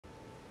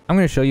I'm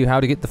going to show you how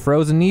to get the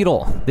Frozen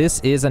Needle. This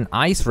is an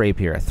ice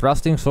rapier,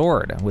 thrusting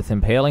sword with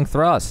impaling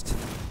thrust.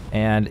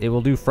 And it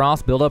will do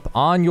frost buildup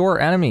on your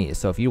enemies.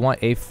 So if you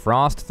want a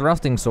frost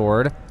thrusting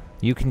sword,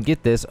 you can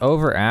get this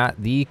over at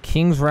the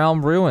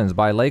Kingsrealm Ruins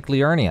by Lake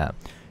Liurnia.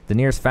 The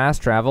nearest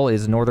fast travel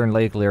is northern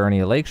Lake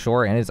Liurnia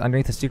Lakeshore and is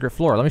underneath the secret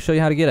floor. Let me show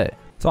you how to get it.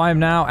 So I am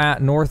now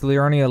at North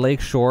Liurnia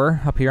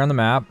Lakeshore up here on the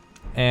map.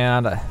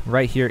 And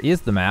right here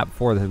is the map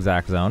for the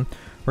exact zone.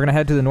 We're going to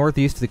head to the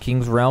northeast to the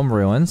Kingsrealm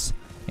Ruins.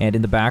 And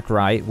in the back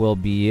right will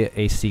be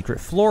a secret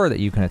floor that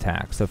you can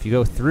attack. So if you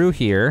go through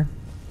here,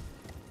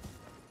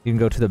 you can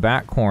go to the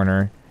back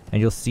corner and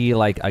you'll see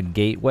like a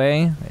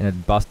gateway in a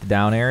busted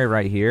down area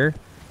right here.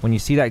 When you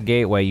see that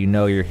gateway, you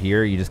know you're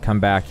here. You just come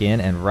back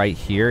in and right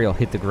here, you'll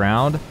hit the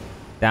ground.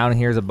 Down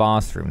here is a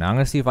boss room. Now I'm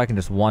going to see if I can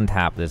just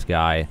one-tap this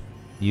guy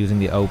using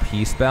the OP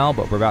spell,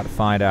 but we're about to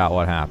find out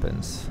what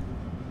happens.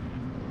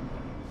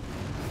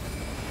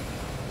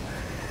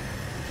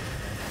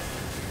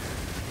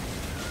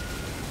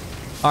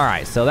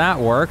 Alright, so that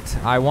worked.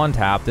 I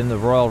one-tapped him, the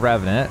Royal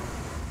Revenant.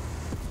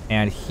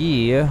 And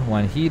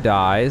when he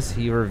dies,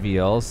 he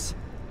reveals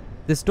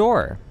this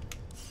door.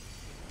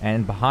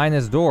 And behind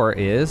this door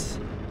is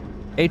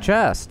a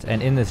chest.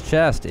 And in this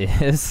chest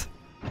is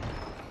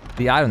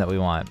the item that we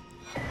want.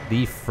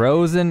 The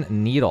Frozen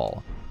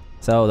Needle.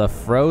 So the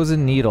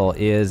Frozen Needle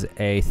is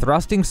a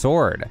thrusting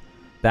sword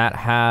that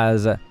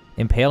has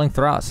impaling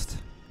thrust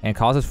and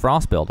causes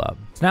frost buildup.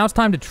 So now it's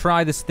time to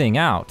try this thing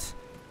out.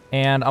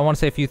 And I want to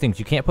say a few things.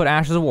 You can't put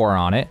Ashes of War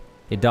on it.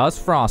 It does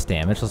frost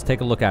damage. Let's take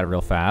a look at it real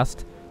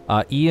fast.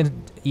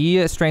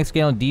 E strength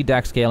scaling, D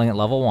dex scaling at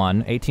level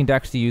 1. 18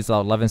 dex to use,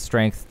 11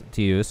 strength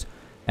to use.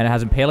 And it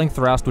has impaling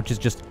thrust, which is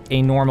just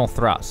a normal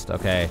thrust,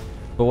 okay?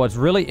 But what's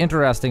really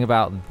interesting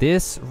about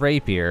this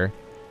rapier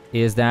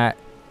is that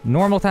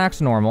normal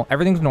attack's normal.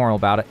 Everything's normal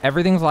about it.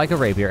 Everything's like a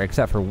rapier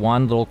except for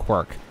one little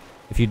quirk.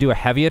 If you do a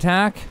heavy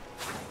attack,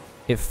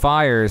 it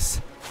fires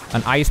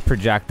an ice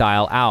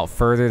projectile out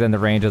further than the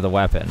range of the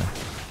weapon.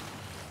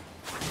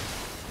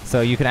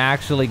 So you can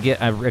actually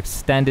get an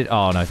extended...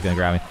 Oh, no, he's going to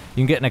grab me.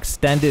 You can get an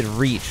extended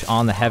reach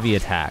on the heavy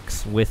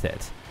attacks with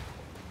it.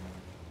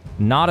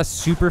 Not a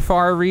super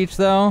far reach,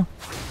 though,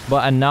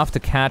 but enough to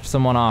catch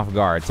someone off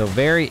guard. So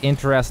very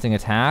interesting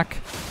attack.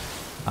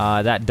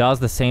 That does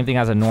the same thing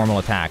as a normal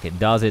attack. It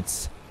does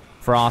its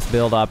frost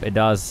buildup. It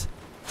does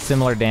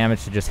similar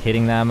damage to just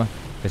hitting them.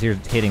 Because here,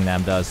 hitting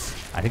them does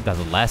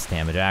less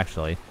damage,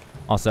 actually.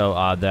 Also,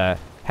 the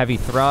heavy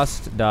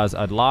thrust does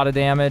a lot of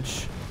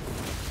damage.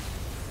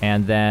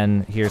 And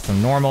then here's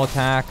some normal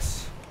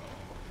attacks.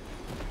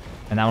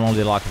 And that one only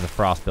did a lot because of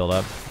frost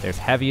buildup. There's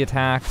heavy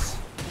attacks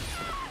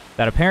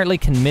that apparently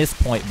can miss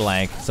point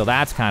blank, so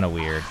that's kind of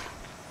weird.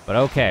 But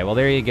okay, well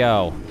there you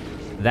go.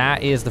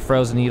 That is the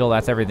Frozen Needle.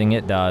 That's everything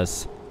it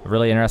does. A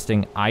really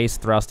interesting ice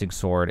thrusting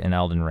sword in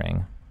Elden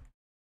Ring.